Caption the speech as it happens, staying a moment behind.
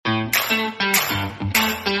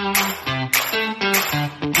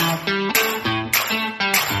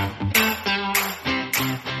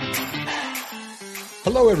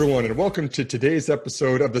Hello, everyone, and welcome to today's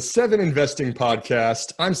episode of the Seven Investing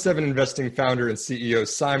Podcast. I'm Seven Investing founder and CEO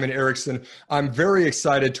Simon Erickson. I'm very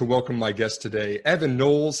excited to welcome my guest today. Evan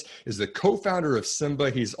Knowles is the co-founder of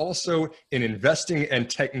Simba. He's also an investing and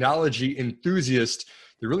technology enthusiast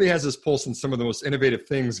that really has his pulse on some of the most innovative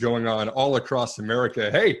things going on all across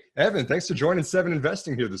America. Hey, Evan, thanks for joining Seven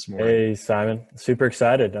Investing here this morning. Hey, Simon. Super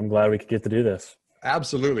excited. I'm glad we could get to do this.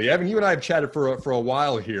 Absolutely. Evan, you and I have chatted for a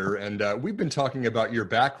while here, and we've been talking about your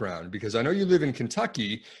background because I know you live in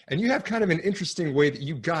Kentucky, and you have kind of an interesting way that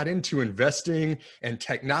you got into investing and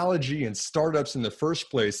technology and startups in the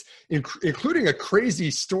first place, including a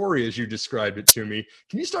crazy story as you described it to me.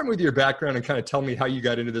 Can you start with your background and kind of tell me how you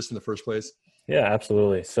got into this in the first place? Yeah,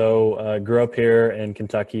 absolutely. So grew up here in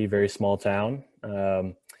Kentucky, very small town,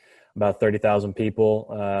 about 30,000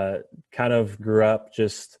 people. Kind of grew up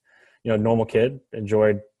just normal kid,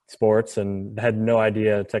 enjoyed sports and had no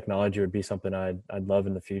idea technology would be something I'd love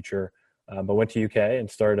in the future. But went to UK and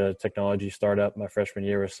started a technology startup my freshman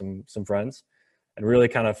year with some friends, and really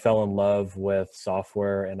kind of fell in love with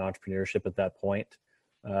software and entrepreneurship at that point.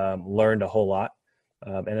 Learned a whole lot.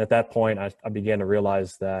 And at that point, I began to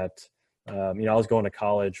realize that, I was going to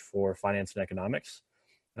college for finance and economics.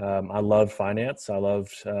 I loved finance. I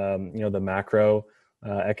loved, the macro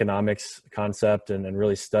economics concept and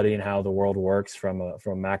really studying how the world works from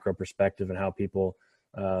a macro perspective and how people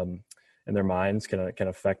in their minds can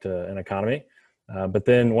affect an economy. But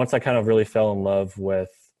then once I kind of really fell in love with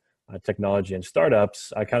technology and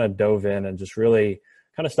startups, I kind of dove in and just really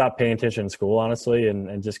kind of stopped paying attention in school, honestly,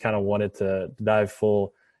 and just kind of wanted to dive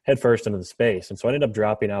full headfirst into the space. And so I ended up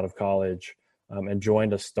dropping out of college and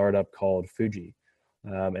joined a startup called Fuji.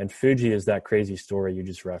 And Fuji is that crazy story you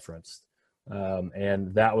just referenced.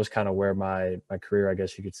 And that was kind of where my career, I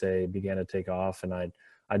guess you could say, began to take off. And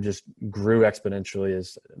I just grew exponentially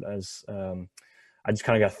as I just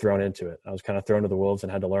kind of got thrown into it. I was kind of thrown to the wolves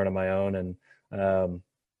and had to learn on my own. And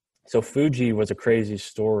so Fuji was a crazy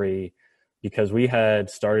story because we had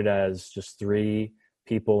started as just 3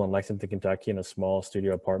 people in Lexington, Kentucky in a small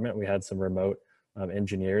studio apartment. We had some remote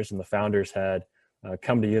engineers, and the founders had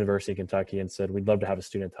come to University of Kentucky and said, we'd love to have a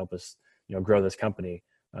student help us grow this company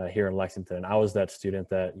here in Lexington. And I was that student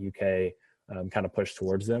that UK kind of pushed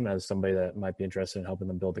towards them as somebody that might be interested in helping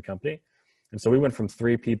them build the company. And so we went from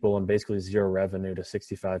 3 people and basically 0 revenue to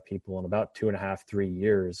 65 people in about 2.5, 3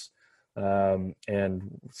 years,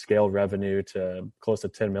 and scaled revenue to close to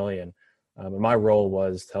 10 million. And my role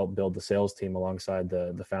was to help build the sales team alongside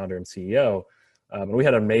the founder and CEO. And we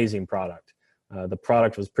had an amazing product. The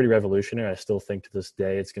product was pretty revolutionary. I still think to this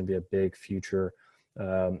day it's going to be a big future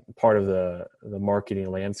part of the marketing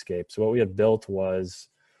landscape. So what we had built was,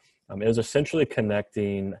 it was essentially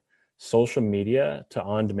connecting social media to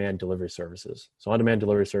on-demand delivery services. So on-demand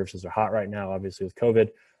delivery services are hot right now, obviously with COVID,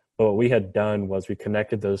 but what we had done was we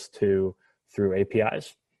connected those two through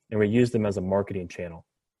APIs and we used them as a marketing channel.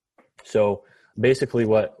 So basically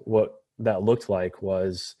what that looked like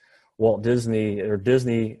was Walt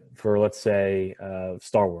Disney for, let's say,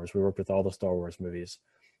 Star Wars. We worked with all the Star Wars movies.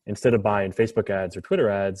 Instead of buying Facebook ads or Twitter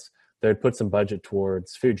ads, they'd put some budget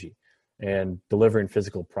towards Fuji and delivering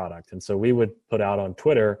physical product. And so we would put out on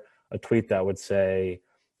Twitter a tweet that would say,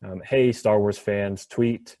 hey, Star Wars fans,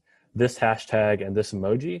 tweet this hashtag and this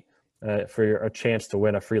emoji for a chance to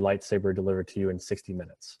win a free lightsaber delivered to you in 60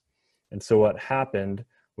 minutes. And so what happened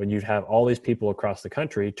when you'd have all these people across the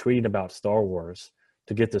country tweeting about Star Wars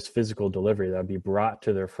to get this physical delivery that would be brought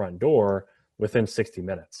to their front door within 60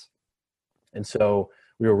 minutes. And so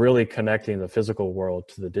we were really connecting the physical world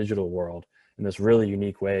to the digital world in this really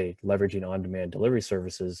unique way, leveraging on-demand delivery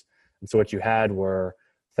services. And so what you had were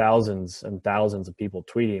thousands and thousands of people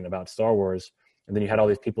tweeting about Star Wars, and then you had all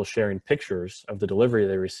these people sharing pictures of the delivery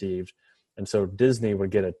they received. And so Disney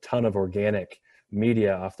would get a ton of organic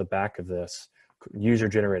media off the back of this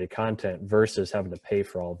user-generated content versus having to pay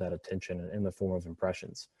for all of that attention in the form of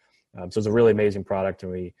impressions. So it's a really amazing product,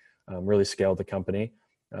 and we really scaled the company.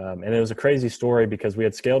 And it was a crazy story because we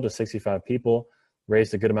had scaled to 65 people,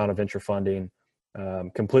 raised a good amount of venture funding,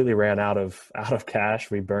 completely ran out of cash.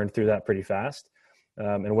 We burned through that pretty fast,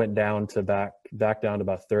 and went down to back down to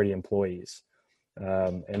about 30 employees.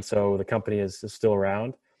 And so the company is still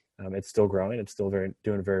around. It's still growing. It's still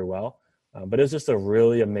doing very well. But it's just a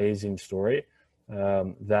really amazing story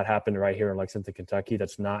that happened right here in Lexington, Kentucky.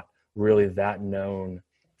 That's not really that known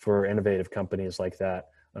for innovative companies like that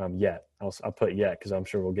yet. I'll put yet because I'm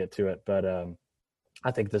sure we'll get to it. But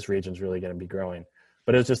I think this region's really going to be growing.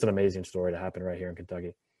 But it's just an amazing story to happen right here in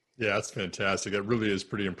Kentucky. Yeah, that's fantastic. It really is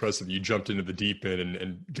pretty impressive. You jumped into the deep end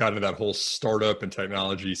and got into that whole startup and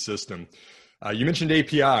technology system. You mentioned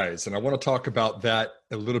APIs, and I want to talk about that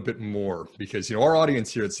a little bit more because our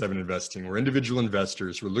audience here at Seven Investing, we're individual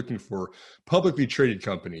investors. We're looking for publicly traded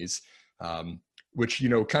companies, which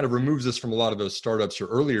kind of removes us from a lot of those startups or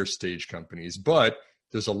earlier stage companies. But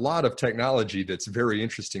there's a lot of technology that's very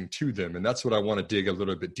interesting to them, and that's what I want to dig a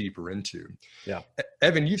little bit deeper into. Yeah.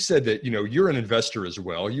 Evan, you've said that you're an investor as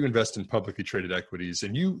well. You invest in publicly traded equities,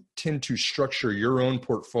 and you tend to structure your own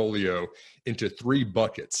portfolio into three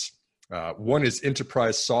buckets. One is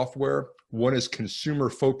enterprise software, one is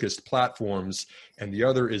consumer-focused platforms, and the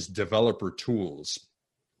other is developer tools.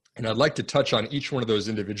 And I'd like to touch on each one of those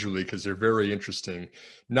individually because they're very interesting,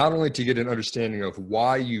 not only to get an understanding of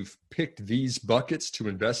why you've picked these buckets to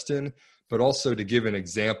invest in, but also to give an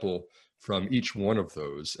example from each one of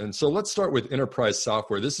those. And so let's start with enterprise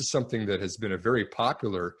software. This is something that has been a very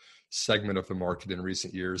popular segment of the market in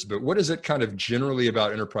recent years, but what is it kind of generally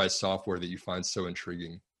about enterprise software that you find so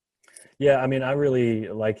intriguing? Yeah, I mean, I really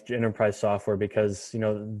like enterprise software because,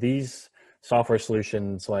 these software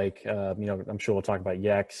solutions like, I'm sure we'll talk about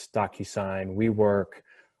Yext, DocuSign,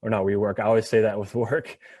 WeWork, I always say that with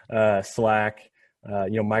work, Slack,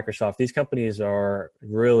 Microsoft. These companies are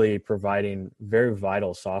really providing very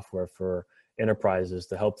vital software for enterprises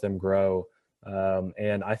to help them grow.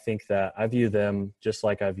 And I think that I view them just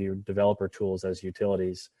like I view developer tools as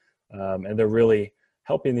utilities. And they're really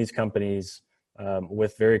helping these companies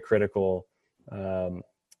with very critical,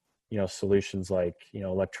 solutions like,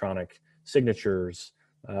 electronic signatures,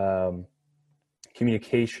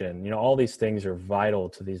 communication, all these things are vital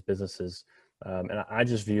to these businesses. And I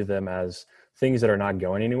just view them as things that are not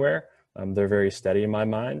going anywhere. They're very steady in my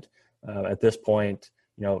mind. At this point,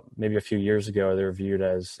 maybe a few years ago, they were viewed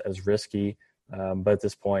as risky. But at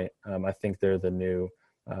this point, I think they're the new,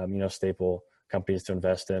 staple companies to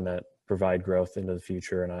invest in that provide growth into the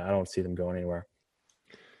future. And I don't see them going anywhere.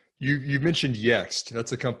 You mentioned Yext.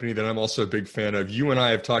 That's a company that I'm also a big fan of. You and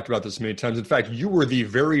I have talked about this many times. In fact, you were the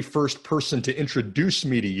very first person to introduce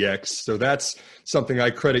me to Yext. So that's something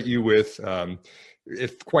I credit you with,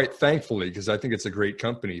 if quite thankfully, because I think it's a great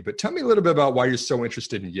company. But tell me a little bit about why you're so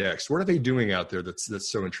interested in Yext. What are they doing out there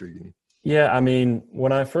that's so intriguing? Yeah, I mean,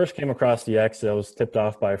 when I first came across the Yext, I was tipped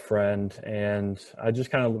off by a friend, and I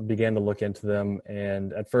just kind of began to look into them.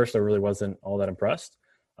 And at first, I really wasn't all that impressed.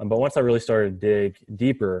 But once I really started to dig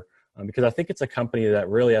deeper, because I think it's a company that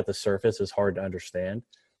really at the surface is hard to understand.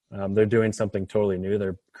 They're doing something totally new.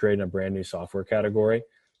 They're creating a brand new software category.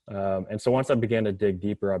 And so once I began to dig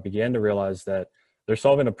deeper, I began to realize that they're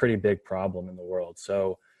solving a pretty big problem in the world.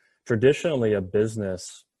 So traditionally, a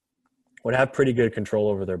business would have pretty good control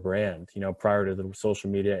over their brand, prior to the social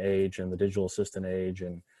media age and the digital assistant age.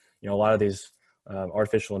 And, a lot of these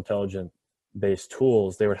artificial intelligence based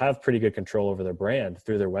tools, they would have pretty good control over their brand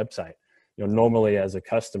through their website. Normally as a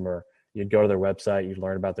customer, you'd go to their website, you'd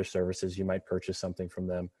learn about their services, you might purchase something from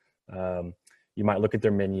them. You might look at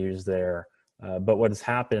their menus there. But what has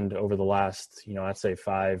happened over the last, I'd say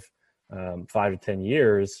 5 to 10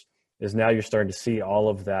 years is now you're starting to see all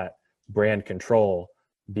of that brand control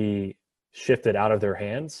be shifted out of their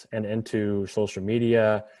hands and into social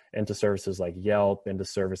media, into services like Yelp, into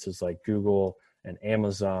services like Google and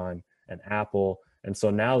Amazon and Apple. And so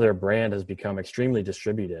now their brand has become extremely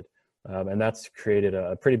distributed. And that's created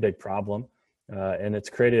a pretty big problem. And it's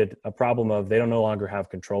created a problem of they don't no longer have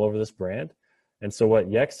control over this brand. And so what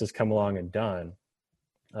Yext has come along and done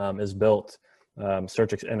is built a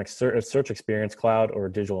search experience cloud or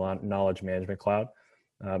digital knowledge management cloud.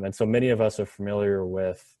 And so many of us are familiar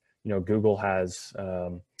with, Google has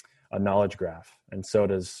a knowledge graph, and so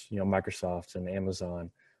does, Microsoft and Amazon.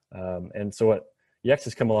 And so what Yext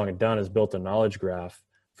has come along and done is built a knowledge graph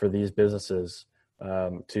for these businesses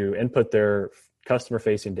to input their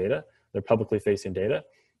customer-facing data, their publicly-facing data,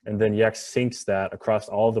 and then Yext syncs that across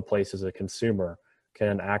all the places a consumer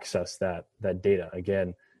can access that data.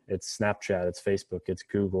 Again, it's Snapchat, it's Facebook, it's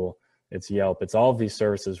Google, it's Yelp, it's all of these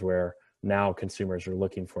services where now consumers are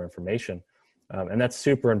looking for information. And that's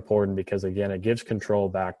super important because, again, it gives control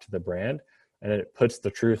back to the brand and it puts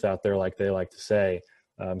the truth out there, like they like to say,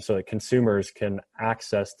 so that consumers can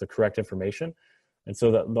access the correct information. And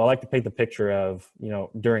so I like to paint the picture of,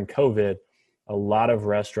 during COVID, a lot of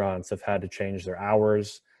restaurants have had to change their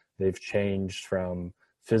hours. They've changed from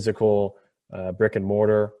physical brick and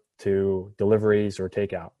mortar to deliveries or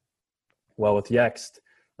takeout. Well, with Yext,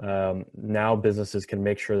 now businesses can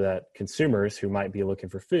make sure that consumers who might be looking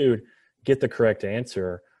for food get the correct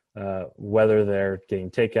answer, whether they're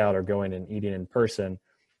getting takeout or going and eating in person.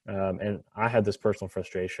 And I had this personal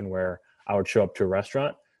frustration where I would show up to a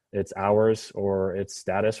restaurant, its hours or its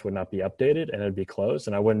status would not be updated and it'd be closed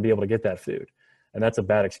and I wouldn't be able to get that food. And that's a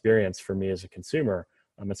bad experience for me as a consumer.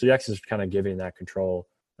 And so Yext is kind of giving that control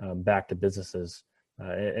back to businesses.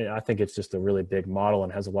 And I think it's just a really big model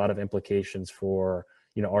and has a lot of implications for,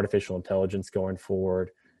 artificial intelligence going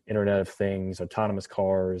forward, Internet of Things, autonomous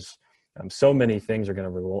cars. So many things are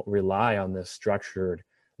going to rely on this structured,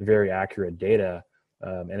 very accurate data.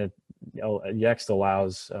 And Yext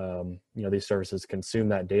allows, these services to consume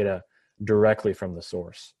that data directly from the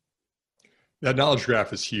source. That knowledge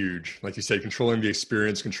graph is huge. Like you say, controlling the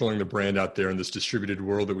experience, controlling the brand out there in this distributed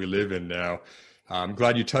world that we live in now. I'm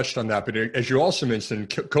glad you touched on that. But as you also mentioned,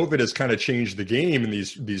 COVID has kind of changed the game in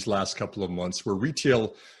these last couple of months, where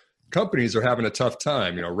retail companies are having a tough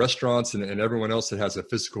time. Restaurants and everyone else that has a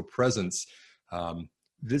physical presence.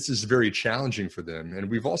 This is very challenging for them. And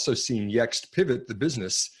we've also seen Yext pivot the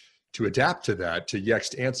business to adapt to that, to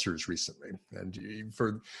Yext Answers recently. And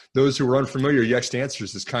for those who are unfamiliar, Yext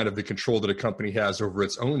Answers is kind of the control that a company has over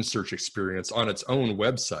its own search experience on its own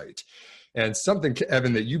website. And something,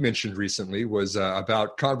 Evan, that you mentioned recently was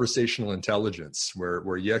about conversational intelligence, where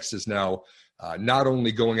Yext is now not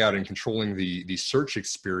only going out and controlling the search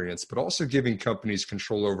experience, but also giving companies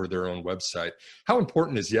control over their own website. How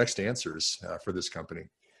important is Yext Answers for this company?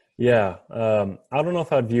 Yeah, I don't know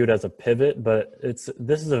if I'd view it as a pivot, but this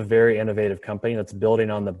is a very innovative company that's building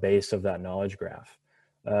on the base of that knowledge graph.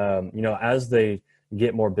 As they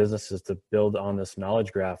get more businesses to build on this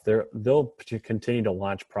knowledge graph, they'll continue to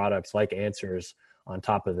launch products like Answers on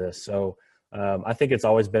top of this. So I think it's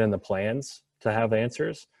always been in the plans to have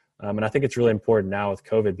Answers, and I think it's really important now with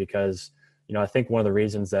COVID because I think one of the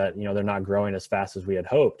reasons that they're not growing as fast as we had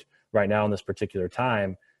hoped right now in this particular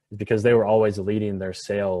time is because they were always leading their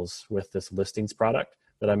sales with this listings product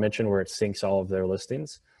that I mentioned, where it syncs all of their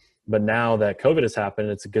listings. But now that COVID has happened,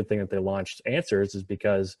 it's a good thing that they launched Answers, is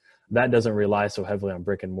because that doesn't rely so heavily on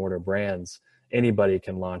brick and mortar brands. Anybody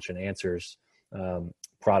can launch an Answers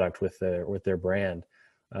product with their brand.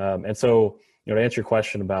 And so, to answer your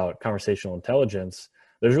question about conversational intelligence,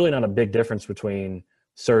 there's really not a big difference between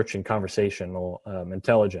search and conversational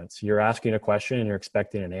intelligence. You're asking a question and you're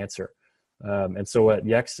expecting an answer. And so what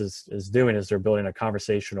Yext is doing is they're building a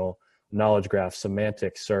conversational knowledge graph,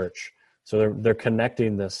 semantic search. So they're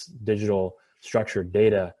connecting this digital structured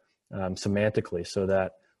data semantically, so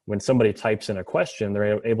that when somebody types in a question,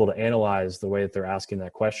 they're able to analyze the way that they're asking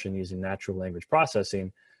that question using natural language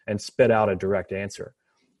processing and spit out a direct answer.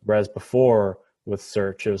 Whereas before with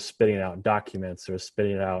search, it was spitting out documents, it was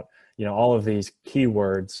spitting out, all of these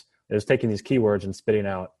keywords. It was taking these keywords and spitting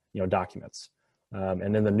out, documents.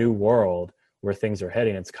 And in the new world where things are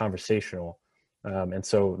heading, it's conversational. And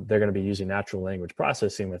so they're going to be using natural language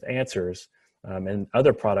processing with Answers and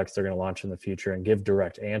other products they're going to launch in the future and give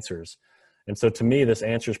direct answers. And so to me, this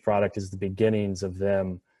Answers product is the beginnings of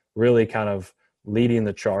them really kind of leading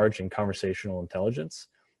the charge in conversational intelligence.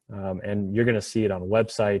 And you're going to see it on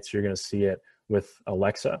websites. You're going to see it with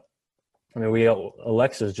Alexa. I mean,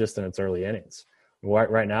 Alexa is just in its early innings.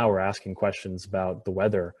 Right now, we're asking questions about the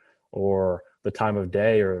weather or the time of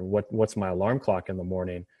day or what's my alarm clock in the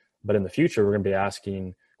morning. But in the future, we're going to be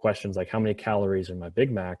asking questions like how many calories in my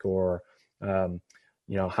Big Mac, or how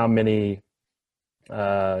many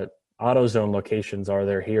AutoZone locations are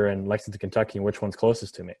there here in Lexington, Kentucky, and which one's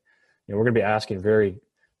closest to me. We're going to be asking very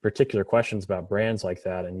particular questions about brands like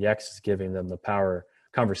that, and Yext is giving them the power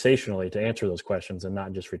conversationally to answer those questions and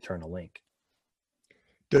not just return a link.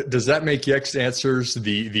 Does that make Yext Answers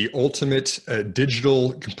the ultimate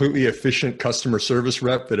digital, completely efficient customer service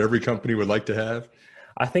rep that every company would like to have?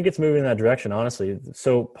 I think it's moving in that direction, honestly.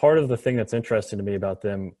 So part of the thing that's interesting to me about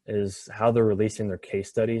them is how they're releasing their case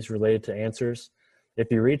studies related to Answers.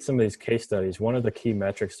 If you read some of these case studies, one of the key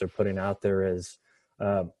metrics they're putting out there is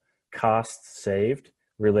costs saved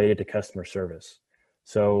related to customer service.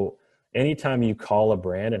 So anytime you call a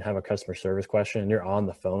brand and have a customer service question and you're on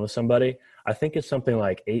the phone with somebody, I think it's something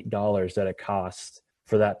like $8 that it costs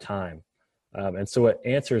for that time. And so what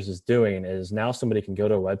Answers is doing is now somebody can go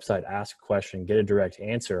to a website, ask a question, get a direct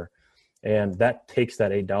answer, and that takes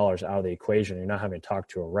that $8 out of the equation. You're not having to talk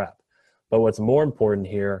to a rep. But what's more important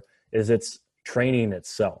here is it's training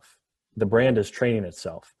itself. The brand is training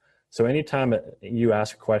itself. So anytime you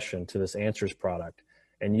ask a question to this Answers product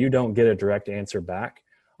and you don't get a direct answer back,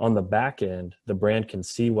 on the back end, the brand can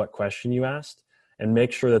see what question you asked and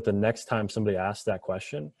make sure that the next time somebody asks that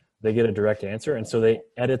question, they get a direct answer. And so they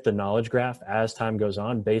edit the knowledge graph as time goes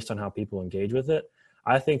on based on how people engage with it.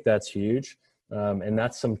 I think that's huge. And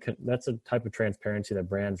that's a type of transparency that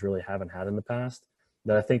brands really haven't had in the past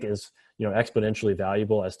that I think is, exponentially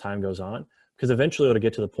valuable as time goes on, because eventually it'll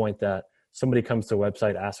get to the point that somebody comes to a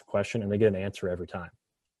website, asks a question, and they get an answer every time.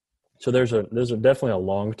 So there's definitely a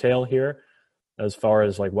long tail here. as far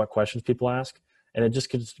as like what questions people ask. And it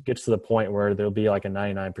just gets to the point where there'll be like a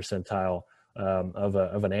 99 percentile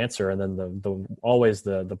of an answer. And then the always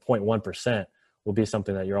the 0.1% will be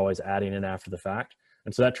something that you're always adding in after the fact.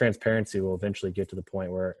 And so that transparency will eventually get to the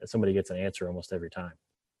point where somebody gets an answer almost every time.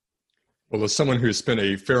 Well, as someone who's spent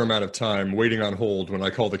a fair amount of time waiting on hold when I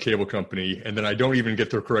call the cable company, and then I don't even get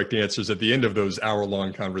the correct answers at the end of those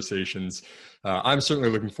hour-long conversations, I'm certainly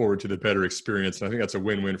looking forward to the better experience. And I think that's a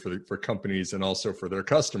win-win for companies and also for their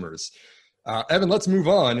customers. Evan, let's move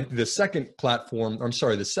on. The second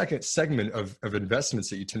segment of investments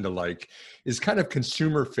that you tend to like is kind of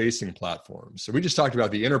consumer-facing platforms. So we just talked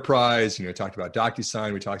about the enterprise, talked about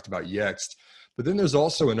DocuSign, we talked about Yext. But then there's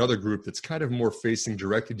also another group that's kind of more facing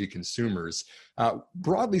directly to consumers.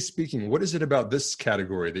 Broadly speaking, what is it about this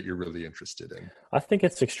category that you're really interested in? I think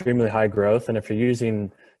it's extremely high growth. And if you're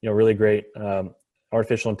using, really great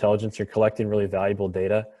artificial intelligence, you're collecting really valuable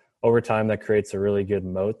data over time, that creates a really good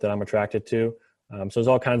moat that I'm attracted to. So there's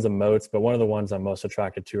all kinds of moats, but one of the ones I'm most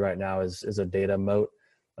attracted to right now is a data moat.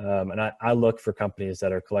 And I look for companies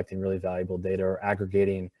that are collecting really valuable data or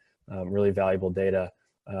aggregating really valuable data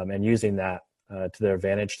and using that to their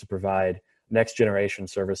advantage to provide next generation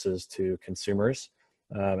services to consumers.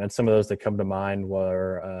 And some of those that come to mind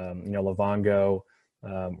were, Livongo,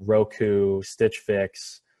 Roku, Stitch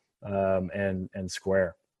Fix, and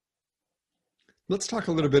Square. Let's talk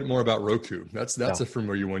a little bit more about Roku. That's a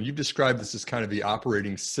familiar one. You've described this as kind of the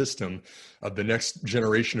operating system of the next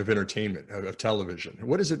generation of entertainment, of television.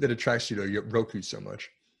 What is it that attracts you to Roku so much?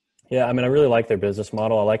 Yeah, I really like their business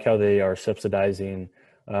model. I like how they are subsidizing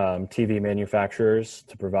TV manufacturers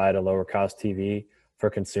to provide a lower cost TV for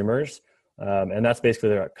consumers. And that's basically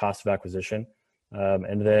their cost of acquisition.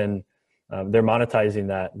 And then they're monetizing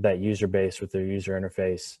that user base with their user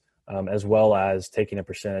interface, as well as taking a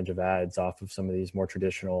percentage of ads off of some of these more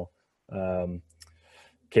traditional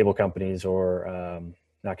cable companies, or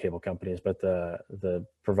not cable companies, but the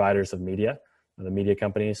providers of media, the media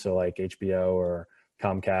companies. So like HBO or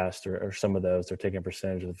Comcast or some of those, they're taking a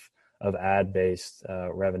percentage of ad-based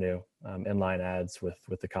revenue, inline ads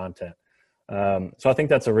with the content. So I think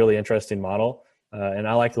that's a really interesting model. And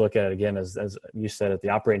I like to look at it again, as you said, at the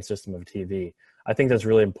operating system of TV. I think that's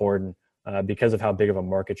really important because of how big of a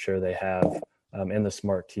market share they have in the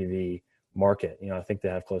smart TV market. I think they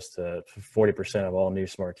have close to 40% of all new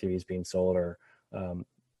smart TVs being sold or,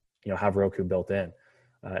 have Roku built in.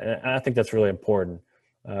 And I think that's really important.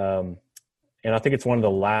 And I think it's one of the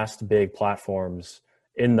last big platforms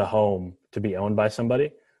in the home to be owned by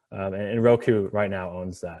somebody. And Roku right now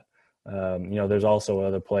owns that. There's also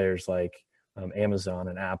other players like Amazon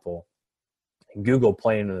and Apple and Google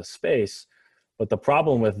playing in the space. But the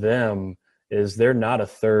problem with them is they're not a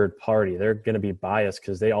third party. They're going to be biased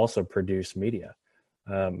because they also produce media.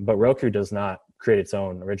 But Roku does not create its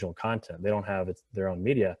own original content. They don't have their own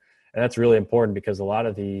media. And that's really important because a lot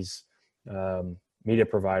of these media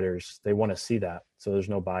providers, they want to see that. So there's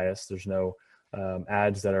no bias. There's no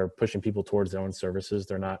ads that are pushing people towards their own services.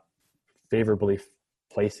 They're not favorably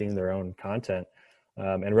placing their own content.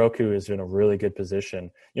 And Roku is in a really good position.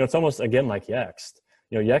 It's almost, again, like Yext.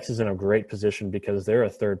 Yext is in a great position because they're a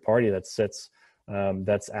third party that sits,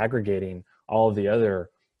 that's aggregating all of the other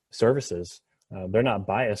services. They're not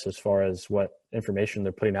biased as far as what information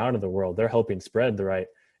they're putting out into the world. They're helping spread the right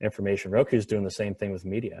information. Roku is doing the same thing with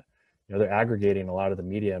media. They're aggregating a lot of the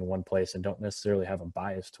media in one place and don't necessarily have a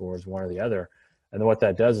bias towards one or the other. And then what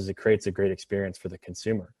that does is it creates a great experience for the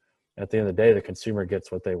consumer. At the end of the day, the consumer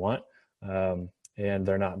gets what they want, and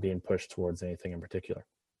they're not being pushed towards anything in particular.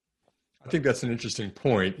 I think that's an interesting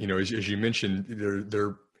point. As you mentioned,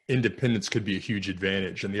 their independence could be a huge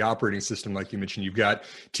advantage. And the operating system, like you mentioned, you've got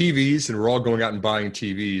TVs, and we're all going out and buying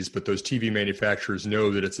TVs, but those TV manufacturers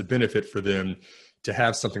know that it's a benefit for them to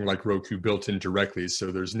have something like Roku built in directly.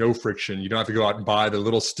 So there's no friction. You don't have to go out and buy the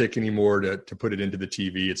little stick anymore to put it into the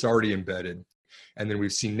TV. It's already embedded. And then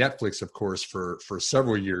we've seen Netflix, of course, for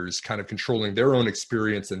several years, kind of controlling their own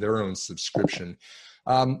experience and their own subscription.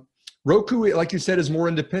 Roku, like you said, is more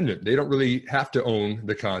independent. They don't really have to own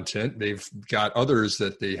the content. They've got others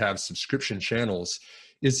that they have subscription channels.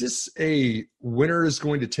 Is this a winner is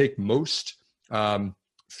going to take most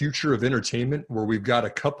future of entertainment, where we've got a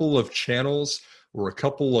couple of channels or a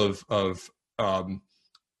couple of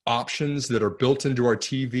options that are built into our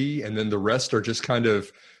TV, and then the rest are just kind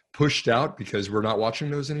of pushed out because we're not watching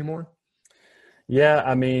those anymore?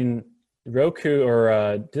 Yeah, Roku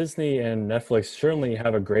or Disney and Netflix certainly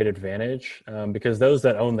have a great advantage because those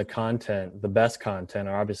that own the content, the best content,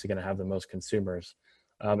 are obviously going to have the most consumers.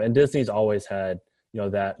 And Disney's always had,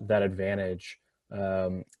 that advantage.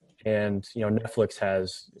 And Netflix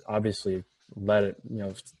has obviously led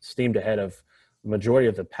it, steamed ahead of the majority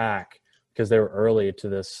of the pack because they were early to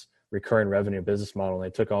this recurring revenue business model. And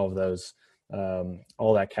they took all of those,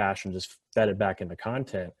 all that cash and just fed it back into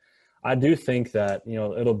content. I do think that,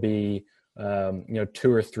 it'll be, 2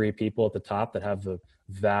 or 3 people at the top that have the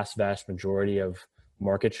vast majority of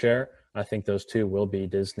market share. I think those two will be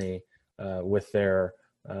Disney with their,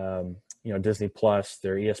 Disney Plus,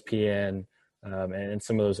 their ESPN, and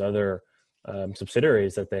some of those other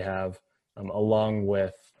subsidiaries that they have, along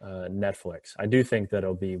with Netflix. I do think that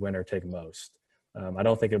it'll be winner take most. I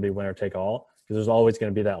don't think it'll be winner take all because there's always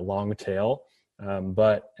going to be that long tail.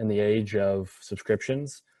 But in the age of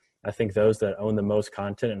subscriptions, I think those that own the most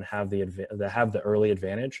content and have the early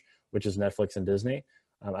advantage, which is Netflix and Disney,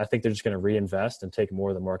 I think they're just going to reinvest and take more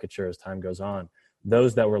of the market share as time goes on.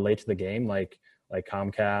 Those that were late to the game, like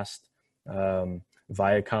Comcast,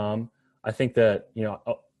 Viacom, I think that,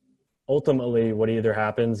 ultimately what either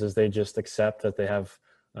happens is they just accept that they have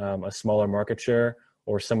a smaller market share,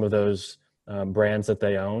 or some of those brands that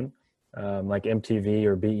they own, like MTV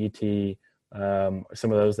or BET,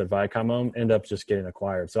 some of those that Viacom own end up just getting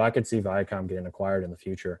acquired. So I could see Viacom getting acquired in the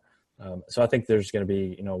future. So I think there's going to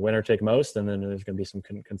be, winner take most, and then there's going to be some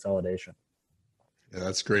consolidation. Yeah,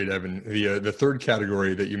 that's great, Evan. The third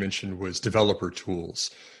category that you mentioned was developer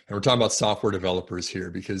tools. And we're talking about software developers here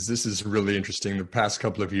because this is really interesting. The past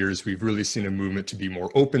couple of years, we've really seen a movement to be more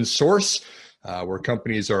open source, where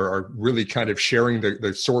companies are really kind of sharing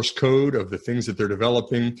the source code of the things that they're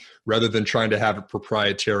developing rather than trying to have it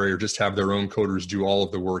proprietary or just have their own coders do all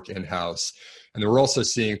of the work in-house. And then we're also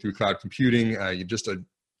seeing through cloud computing, just a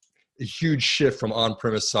huge shift from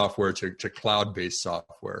on-premise software to cloud-based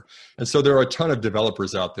software. And so there are a ton of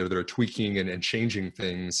developers out there that are tweaking and changing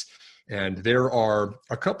things. And there are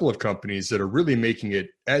a couple of companies that are really making it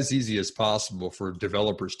as easy as possible for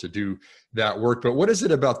developers to do that work. But what is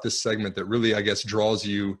it about this segment that really, I guess, draws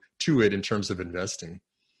you to it in terms of investing?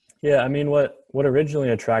 Yeah, I mean, what originally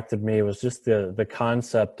attracted me was just the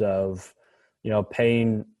concept of,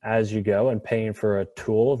 paying as you go and paying for a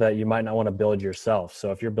tool that you might not want to build yourself.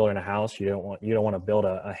 So if you're building a house, you don't want to build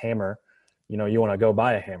a hammer, you want to go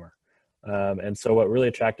buy a hammer. And so what really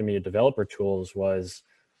attracted me to developer tools was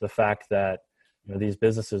the fact that these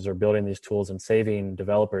businesses are building these tools and saving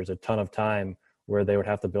developers a ton of time where they would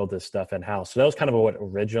have to build this stuff in-house. So that was kind of what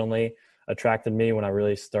originally attracted me when I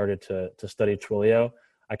really started to study Twilio.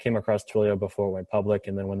 I came across Twilio before it went public,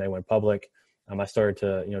 and then when they went public, I started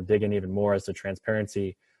to dig in even more as the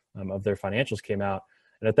transparency of their financials came out.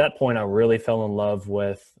 And at that point, I really fell in love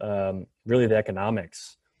with really the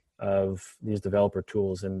economics of these developer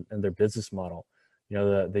tools and their business model.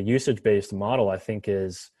 The usage-based model, I think,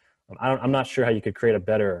 is, I'm not sure how you could create a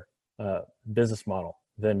better business model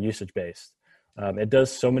than usage-based. It does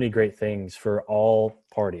so many great things for all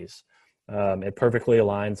parties. It perfectly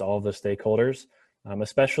aligns all of the stakeholders,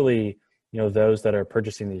 especially those that are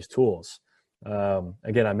purchasing these tools.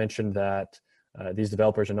 Again, I mentioned that these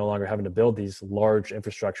developers are no longer having to build these large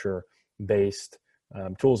infrastructure-based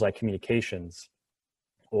tools like communications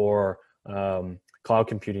or cloud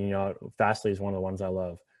computing. Fastly is one of the ones I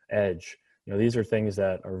love. Edge. These are things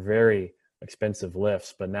that are very expensive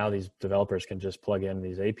lifts, but now these developers can just plug in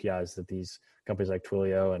these APIs that these companies like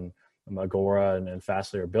Twilio and Agora and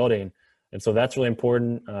Fastly are building. And so that's really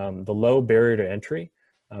important. The low barrier to entry.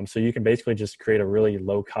 So you can basically just create a really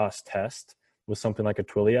low cost test with something like a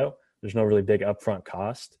Twilio. There's no really big upfront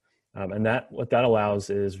cost. And what that allows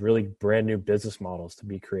is really brand new business models to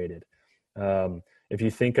be created. If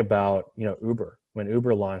you think about, Uber, when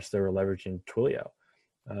Uber launched, they were leveraging Twilio.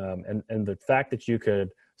 And the fact that you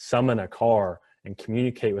could summon a car and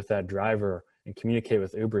communicate with that driver and communicate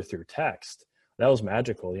with Uber through text, that was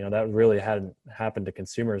magical. That really hadn't happened to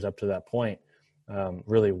consumers up to that point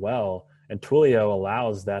really well. And Twilio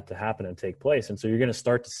allows that to happen and take place. And so you're going to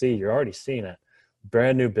start to see, you're already seeing it,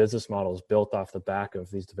 brand new business models built off the back of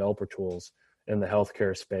these developer tools in the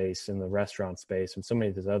healthcare space, in the restaurant space, and so many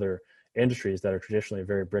of these other industries that are traditionally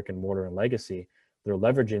very brick and mortar and legacy. They're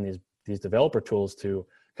leveraging these developer tools to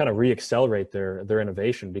kind of re-accelerate their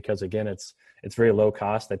innovation because, again, it's very low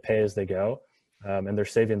cost. They pay as they go, and they're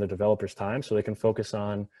saving the developers time so they can focus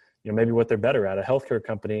on maybe what they're better at. A healthcare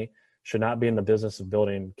company should not be in the business of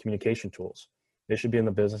building communication tools. They should be in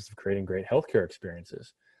the business of creating great healthcare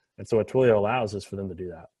experiences. And so what Twilio allows is for them to do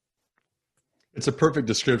that. It's a perfect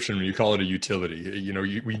description when you call it a utility.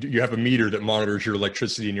 You have a meter that monitors your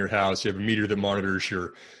electricity in your house. You have a meter that monitors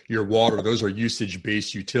your water. Those are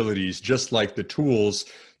usage-based utilities, just like the tools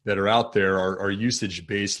that are out there are usage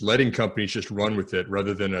based, letting companies just run with it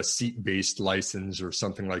rather than a seat based license or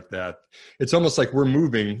something like that. It's almost like we're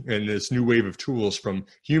moving in this new wave of tools from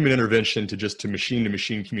human intervention to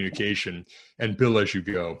machine communication and bill as you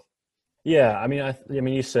go. Yeah, I mean,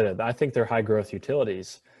 you said it. I think they're high growth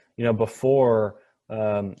utilities. Before,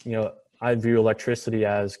 I view electricity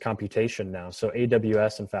as computation now. So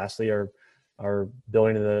AWS and Fastly are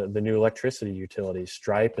building the new electricity utilities.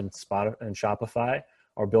 Stripe and Shopify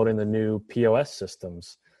are building the new POS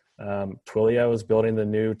systems. Twilio is building the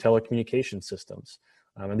new telecommunication systems.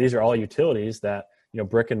 And these are all utilities that,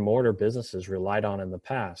 brick and mortar businesses relied on in the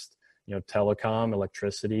past. Telecom,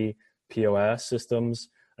 electricity, POS systems.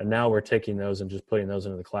 And now we're taking those and just putting those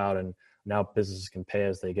into the cloud, and now businesses can pay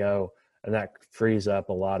as they go. And that frees up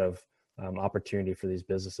a lot of opportunity for these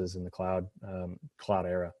businesses in the cloud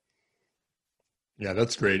era. Yeah,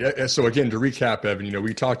 that's great. So again, to recap, Evan,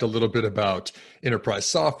 we talked a little bit about enterprise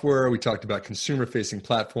software. We talked about consumer-facing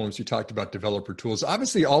platforms. We talked about developer tools.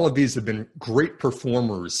 Obviously, all of these have been great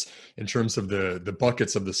performers in terms of the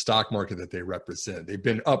buckets of the stock market that they represent. They've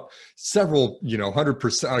been up several,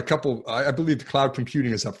 100%, a couple. I believe the cloud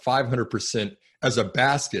computing is up 500% as a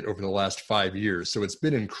basket over the last 5 years. So it's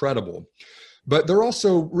been incredible. But they're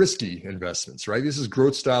also risky investments, right? This is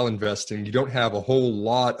growth style investing. You don't have a whole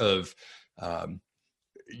lot of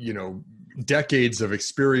decades of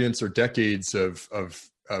experience or decades of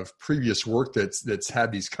previous work that's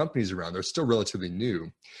had these companies around. They're still relatively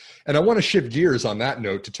new. And I want to shift gears on that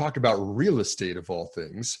note to talk about real estate of all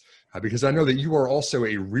things, because I know that you are also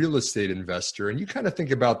a real estate investor, and you kind of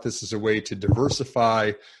think about this as a way to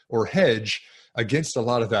diversify or hedge against a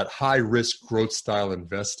lot of that high risk growth style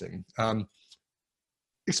investing.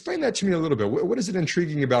 Explain that to me a little bit. What is it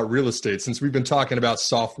intriguing about real estate, since we've been talking about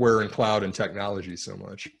software and cloud and technology so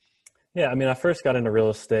much? Yeah, I first got into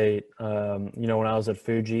real estate, when I was at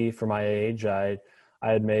Fuji for my age. I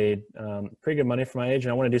had made pretty good money for my age,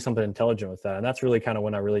 and I want to do something intelligent with that. And that's really kind of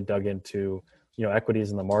when I really dug into,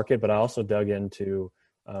 equities in the market, but I also dug into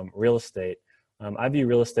real estate. I view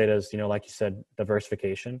real estate as, like you said,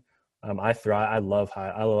 diversification. I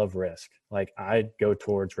love risk. Like, I go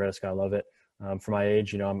towards risk. I love it. For my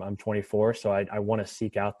age, I'm 24, so I want to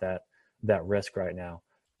seek out that risk right now.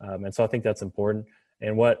 And so I think that's important.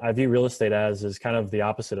 And what I view real estate as is kind of the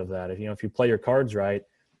opposite of that. If you play your cards right,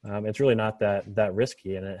 it's really not that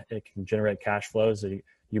risky, and it can generate cash flows.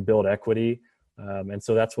 You build equity. And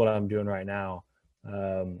so that's what I'm doing right now.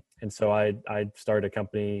 And so I started a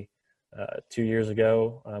company 2 years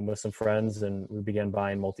ago with some friends, and we began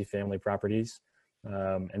buying multifamily properties.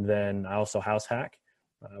 And then I also house hack.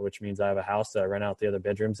 Which means I have a house that I rent out the other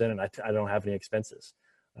bedrooms in, and I don't have any expenses.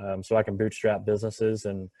 So I can bootstrap businesses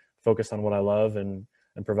and focus on what I love and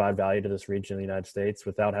provide value to this region of the United States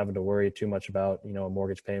without having to worry too much about, a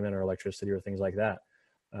mortgage payment or electricity or things like that.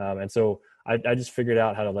 And so I just figured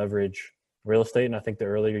out how to leverage real estate. And I think the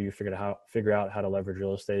earlier you figure out how to leverage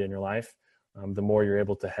real estate in your life, the more you're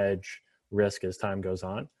able to hedge risk as time goes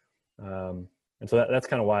on. And so that's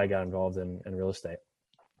kind of why I got involved in real estate.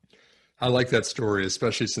 I like that story,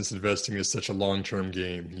 especially since investing is such a long-term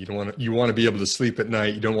game. You want to be able to sleep at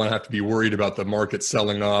night. You don't want to have to be worried about the market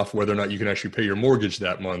selling off, whether or not you can actually pay your mortgage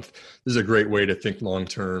that month. This is a great way to think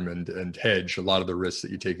long-term and hedge a lot of the risks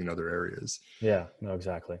that you take in other areas. Yeah, no,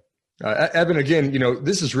 exactly. Evan, again,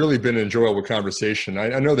 this has really been an enjoyable conversation.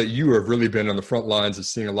 I know that you have really been on the front lines of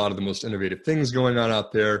seeing a lot of the most innovative things going on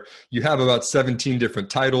out there. You have about 17 different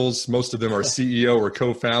titles. Most of them are CEO or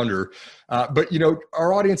co-founder. But,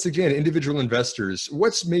 our audience, again, individual investors,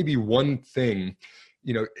 what's maybe one thing,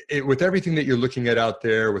 with everything that you're looking at out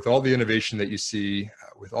there, with all the innovation that you see,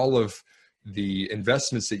 with all of the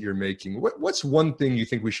investments that you're making, what's one thing you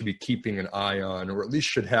think we should be keeping an eye on, or at least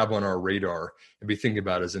should have on our radar and be thinking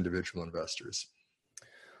about as individual investors?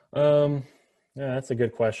 Yeah, that's a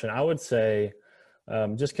good question. I would say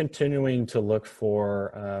just continuing to look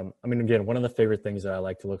for, again, one of the favorite things that I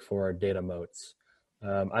like to look for are data moats.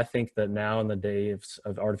 I think that now in the days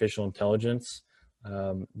of artificial intelligence,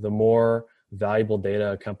 the more valuable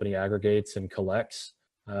data a company aggregates and collects,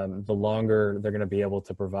 the longer they're going to be able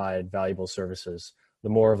to provide valuable services, the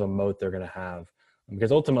more of a moat they're going to have.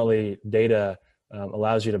 Because ultimately, data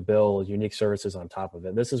allows you to build unique services on top of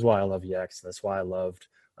it. This is why I love Yext. That's why I loved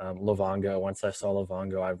Livongo. Once I saw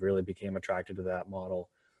Livongo, I really became attracted to that model.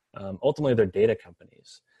 Ultimately, they're data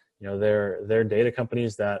companies. They're data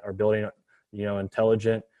companies that are building,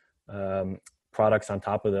 intelligent products on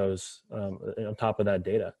top of those, on top of that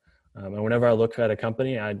data. And whenever I look at a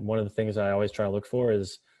company, one of the things I always try to look for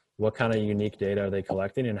is what kind of unique data are they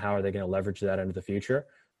collecting, and how are they going to leverage that into the future,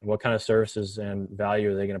 and what kind of services and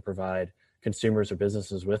value are they going to provide consumers or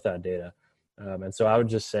businesses with that data. And so I would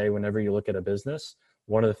just say, whenever you look at a business,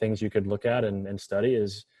 one of the things you could look at and study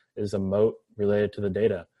is a moat related to the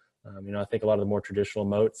data. I think a lot of the more traditional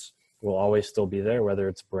moats will always still be there, whether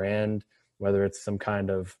it's brand, whether it's some kind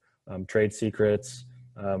of trade secrets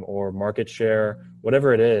or market share,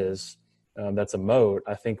 whatever it is, that's a moat.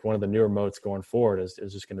 I think one of the newer moats going forward is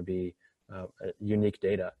just going to be unique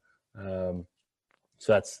data.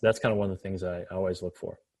 So that's kind of one of the things I always look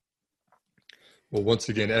for. Well, once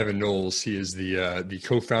again, Evan Knowles, he is the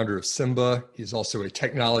co-founder of Simba. He's also a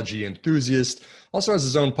technology enthusiast, also has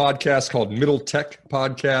his own podcast called Middle Tech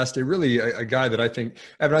Podcast. A guy that I think,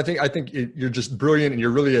 Evan, I think you're just brilliant, and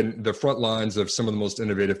you're really in the front lines of some of the most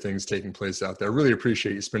innovative things taking place out there. I really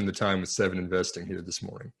appreciate you spending the time with Seven Investing here this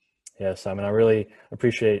morning. Yes, I really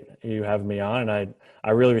appreciate you having me on, and I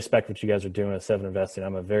really respect what you guys are doing at Seven Investing.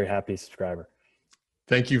 I'm a very happy subscriber.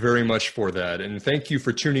 Thank you very much for that. And thank you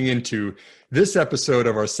for tuning into this episode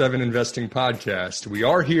of our Seven Investing Podcast. We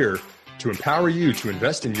are here to empower you to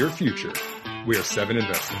invest in your future. We are Seven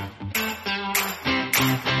Investing.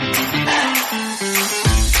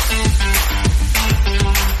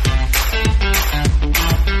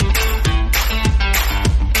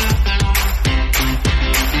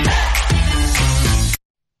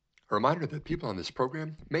 A reminder that people on this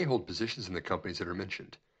program may hold positions in the companies that are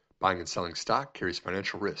mentioned. Buying and selling stock carries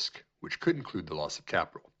financial risk, which could include the loss of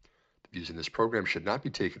capital. The views in this program should not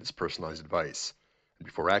be taken as personalized advice, and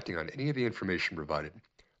before acting on any of the information provided,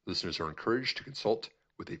 listeners are encouraged to consult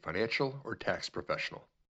with a financial or tax professional.